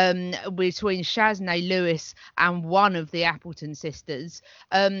between Shaznay Lewis and one of the Appleton sisters.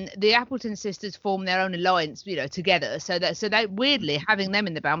 The Appleton sisters formed their own alliance, together. So they weirdly having them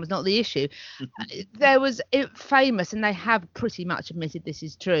in the band was not the issue. There was famous, and they have pretty much admitted this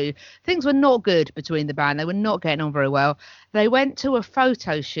is true. Things were not good between the band. They were not getting on very well. They went to a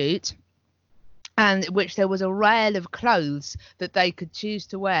photo shoot, and which there was a rail of clothes that they could choose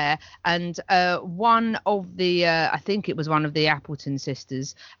to wear, and one of the I think it was one of the Appleton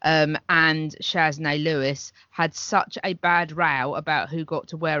sisters and Shaznay Lewis had such a bad row about who got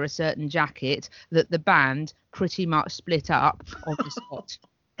to wear a certain jacket that the band pretty much split up on the spot.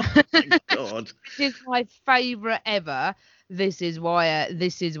 Thank God. This is my favourite ever. This is why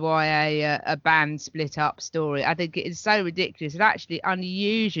a band split up story. I think it is so ridiculous. And actually,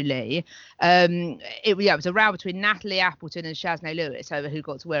 unusually, it was a row between Natalie Appleton and Shaznay Lewis over who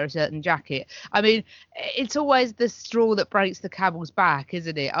got to wear a certain jacket. I mean, it's always the straw that breaks the camel's back,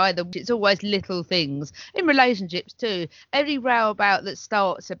 isn't it? It's always little things in relationships too. Every row that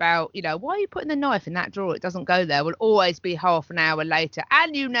starts about, why are you putting the knife in that drawer? It doesn't go there. Will always be half an hour later,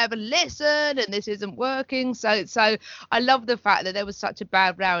 and you never listen, and this isn't working. So I love the fact that there was such a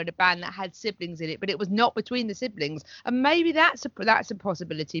bad row in a band that had siblings in it, but it was not between the siblings. And maybe that's a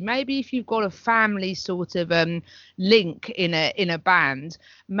possibility. Maybe if you've got a family sort of link in a band,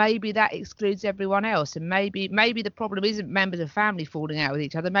 maybe that excludes everyone else. And maybe the problem isn't members of family falling out with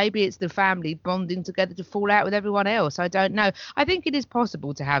each other. Maybe it's the family bonding together to fall out with everyone else. I don't know. I think it is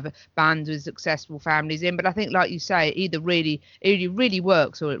possible to have bands with successful families in, but I think, like you say, it either really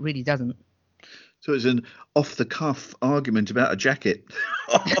works or it really doesn't. So it's an off-the-cuff argument about a jacket.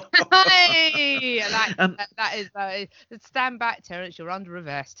 Hey, that is stand back, Terence. You're under a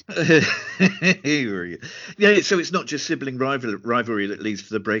vest. Yeah, so it's not just sibling rivalry that leads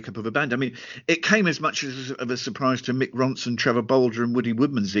to the breakup of a band. I mean, it came as much of a surprise to Mick Ronson, Trevor Bolger, and Woody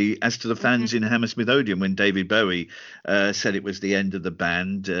Woodmansey as to the fans in Hammersmith Odeon when David Bowie said it was the end of the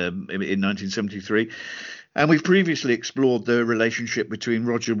band in 1973. And we've previously explored the relationship between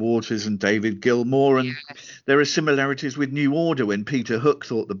Roger Waters and David Gilmour, and there are similarities with New Order when Peter Hook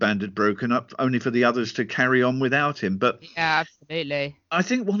thought the band had broken up, only for the others to carry on without him. But Yeah, absolutely. I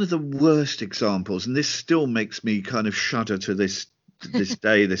think one of the worst examples, and this still makes me kind of shudder to this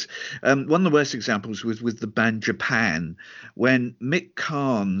day, one of the worst examples was with the band Japan, when Mick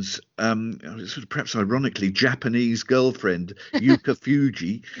Karn's sort of perhaps ironically Japanese girlfriend Yuka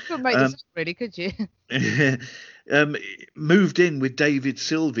Fuji You couldn't make this up, really, could you? moved in with David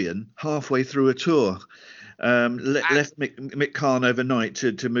Sylvian halfway through a tour. Left Mick Karn overnight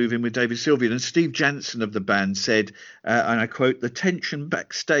to move in with David Sylvian. And Steve Jansen of the band said, and I quote, "The tension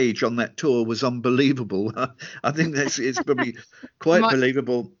backstage on that tour was unbelievable." I think it's probably quite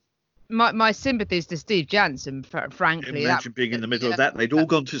believable. My sympathies to Steve Jansen, frankly. Imagine being in the middle of that. They'd all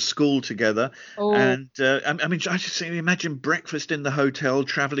gone to school together. And I mean, I just imagine breakfast in the hotel,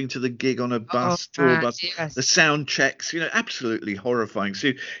 travelling to the gig on a bus, tour bus, the sound checks, absolutely horrifying.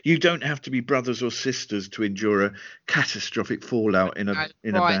 So you don't have to be brothers or sisters to endure a catastrophic fallout in a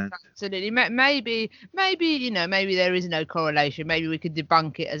band. Absolutely. Maybe there is no correlation. Maybe we could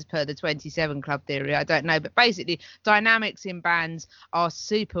debunk it as per the 27 Club theory. I don't know. But basically, dynamics in bands are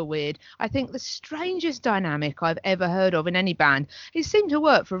super weird. I think the strangest dynamic I've ever heard of in any band, it seemed to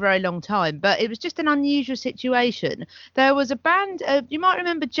work for a very long time, but it was just an unusual situation. There was a band, you might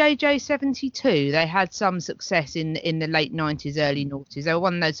remember JJ72. They had some success in the late 90s, early noughties. They were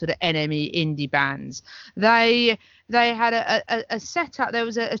one of those sort of NME indie bands. They had a setup. There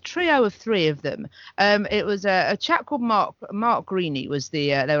was a trio of three of them. It was a chap called Mark Greeny was they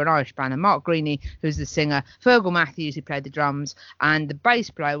were an Irish band, and Mark Greeny, who was the singer, Fergal Matthews, who played the drums, and the bass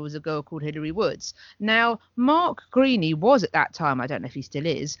player was a girl called Hilary Woods. Now, Mark Greeny was at that time, I don't know if he still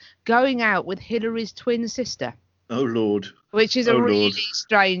is, going out with Hilary's twin sister. Oh, Lord. Which is a really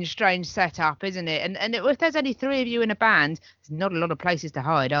strange setup, isn't it? And if there's only three of you in a band, there's not a lot of places to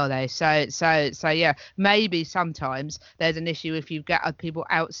hide, are they? So yeah, maybe sometimes there's an issue if you get people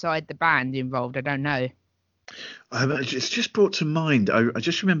outside the band involved. I don't know. It's just brought to mind. I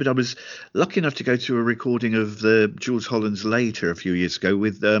just remembered I was lucky enough to go to a recording of the Jules Holland's Later a few years ago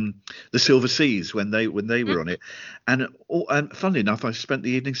with the Silver Seas when they were on it, and funnily enough, I spent the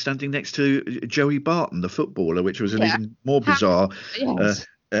evening standing next to Joey Barton, the footballer, which was an even more bizarre.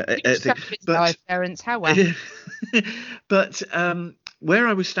 But Terence, how well? But where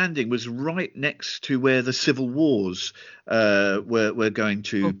I was standing was right next to where the Civil Wars were going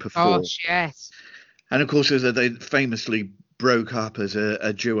to perform. Gosh, yes. And of course, they famously broke up as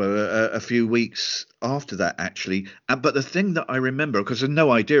a duo a few weeks after that, actually. But the thing that I remember, because I had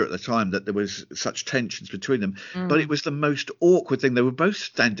no idea at the time that there was such tensions between them, but it was the most awkward thing. They were both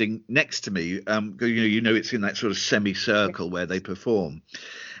standing next to me. It's in that sort of semicircle where they perform,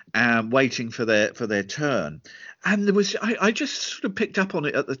 waiting for their turn. And there was, I just sort of picked up on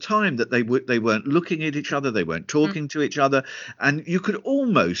it at the time that they weren't looking at each other, they weren't talking to each other, and you could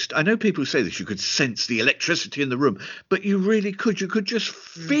almost, I know people say this, you could sense the electricity in the room, but you really could. You could just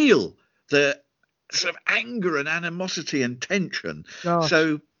feel the sort of anger and animosity and tension. Gosh.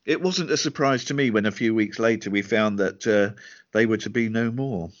 So it wasn't a surprise to me when a few weeks later we found that they were to be no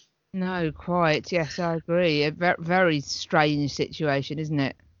more. No, quite. Yes, I agree. A very strange situation, isn't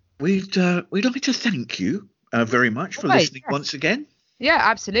it? We'd like to thank you very much for listening once again. Yeah,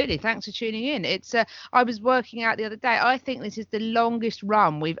 absolutely. Thanks for tuning in. It's I was working out the other day. I think this is the longest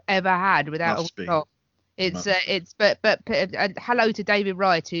run we've ever had without a week off. But hello to David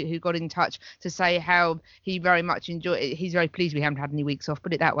Wright who got in touch to say how he very much enjoyed it. He's very pleased we haven't had any weeks off,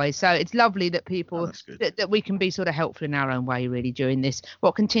 put it that way. So it's lovely that people that we can be sort of helpful in our own way really during this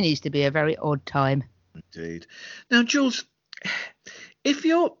what continues to be a very odd time. Indeed. Now, Jules, if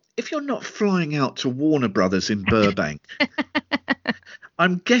you're not flying out to Warner Brothers in Burbank,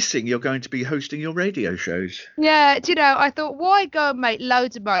 I'm guessing you're going to be hosting your radio shows. Yeah, I thought, why go and make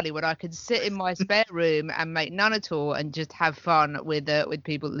loads of money when I could sit in my spare room and make none at all and just have fun with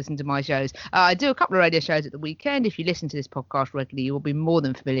people that listen to my shows. I do a couple of radio shows at the weekend. If you listen to this podcast regularly, you will be more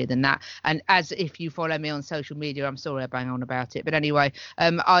than familiar than that. And as if you follow me on social media, I'm sorry I bang on about it. But anyway,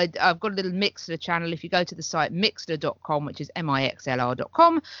 I've got a little Mixler channel. If you go to the site mixler.com, which is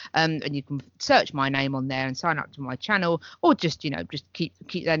mixlr.com, and you can search my name on there and sign up to my channel, or just keep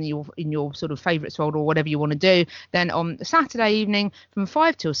that in your sort of favourites folder or whatever you want to do. Then on Saturday evening from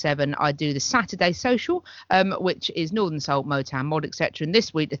 5 till 7, I do the Saturday Social, which is Northern Soul, Motown, Mod, etc. And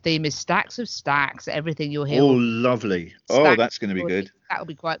this week the theme is Stacks of Stacks. Everything you'll hear. Oh, lovely. Oh, that's going to be good. that'll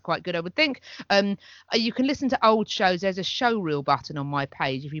be quite good, I would think. You can listen to old shows. There's a show reel button on my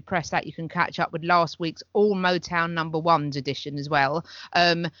page. If you press that, you can catch up with last week's All Motown #1s edition as well.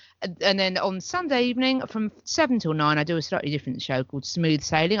 And then on Sunday evening from 7 till 9, I do a slightly different show called Smooth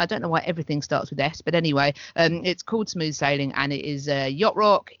Sailing. I don't know why everything starts with S, but anyway, it's called Smooth Sailing, and it is yacht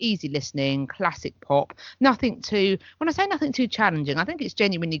rock, easy listening, classic pop. Nothing too, when I say nothing too challenging, I think it's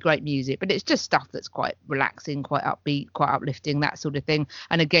genuinely great music, but it's just stuff that's quite relaxing, quite upbeat, quite uplifting, that sort of thing.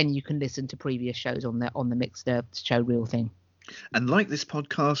 And again, you can listen to previous shows on the Mixed show reel thing. And like this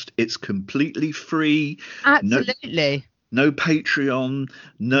podcast, it's completely free. Absolutely. No Patreon,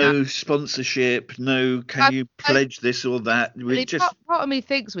 no sponsorship, no can you pledge this or that. Part of me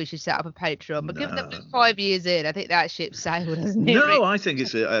thinks we should set up a Patreon, but given that we're 5 years in, I think that ship sailed, hasn't it? No, I think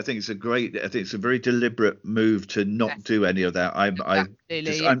it's a very deliberate move to not do any of that.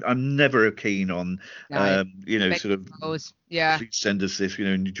 I'm never keen on sort of please send us this,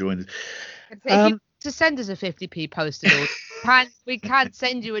 and you join us. To send us a 50p postal order. We can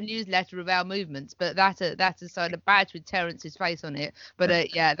send you a newsletter of our movements, but that's a sort of badge with Terence's face on it. But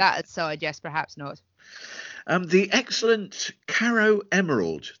that aside, yes, perhaps not. The excellent Caro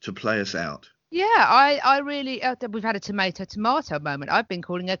Emerald to play us out. Yeah, I really we've had a tomato moment. I've been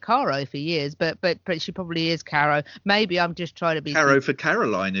calling her Caro for years, but she probably is Caro. Maybe I'm just trying to be Caro for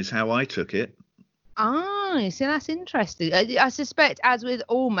Caroline is how I took it. Ah, see, that's interesting. I suspect, as with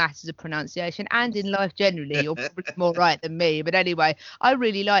all matters of pronunciation and in life generally, you're probably more right than me. But anyway, I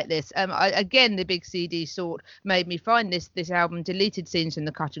really like this. Again, the big CD sort made me find this album, Deleted Scenes from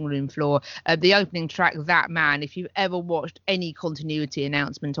the Cutting Room Floor. The opening track, That Man. If you've ever watched any continuity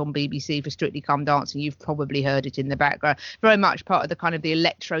announcement on BBC for Strictly Come Dancing, you've probably heard it in the background. Very much part of the kind of the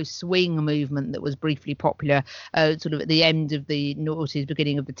electro swing movement that was briefly popular sort of at the end of the noughties,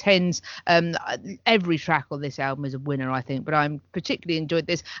 beginning of the 10s. Every track on this album is a winner, I think, but I'm particularly enjoyed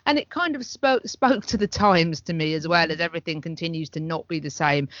this, and it kind of spoke to the times to me, as well as everything continues to not be the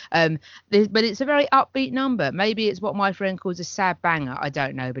same. But it's a very upbeat number. Maybe it's what my friend calls a sad banger. I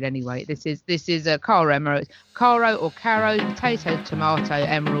don't know, but anyway, this is a Caro Emerald, Caro or Caro, potato, tomato,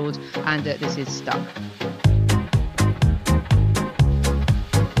 emerald, and this is Stuck.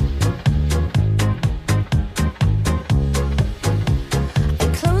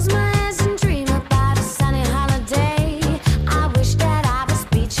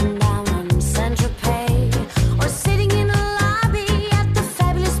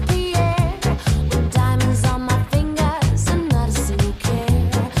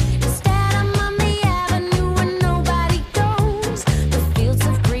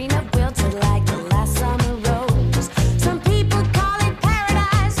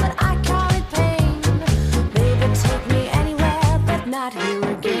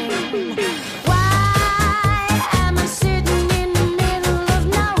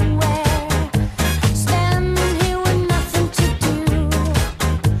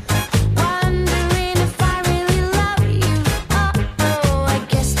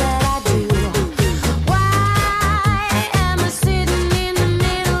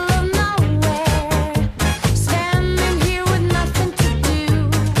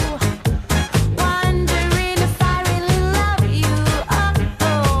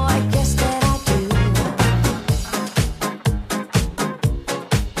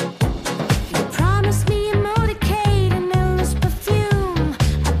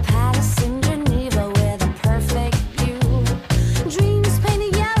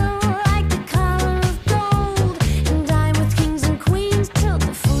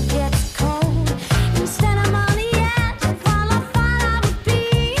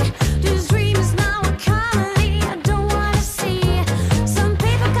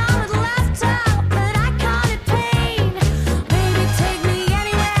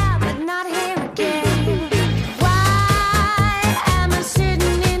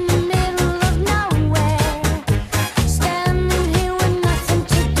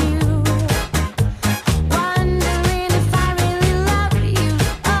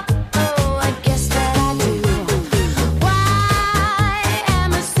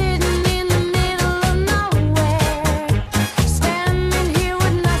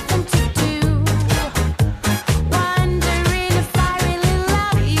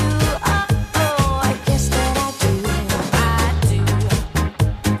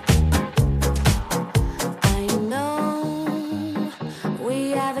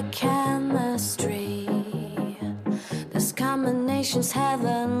 combination's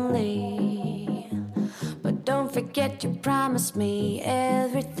heavenly. But don't forget you promised me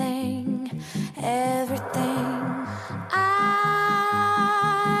everything, everything. I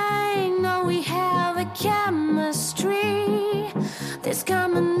know we have a chemistry. This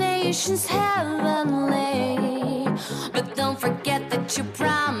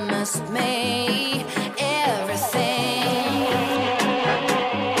promised me everything.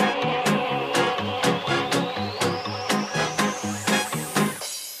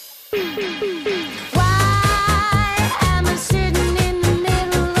 Why am I sitting in the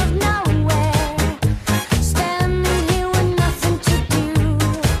middle of nowhere, standing here with nothing to do,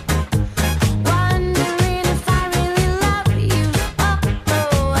 wondering if I really love you?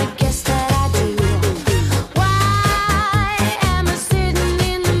 Oh, I guess that I do. Why am I sitting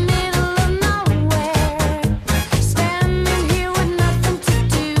in the middle of nowhere, standing here with nothing to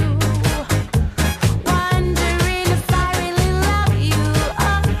do, wondering if I really love you?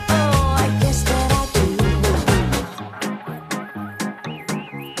 Oh, I guess that I do.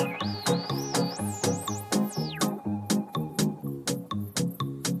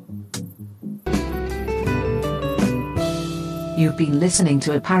 You've been listening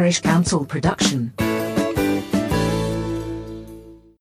to a Parish Counsel production.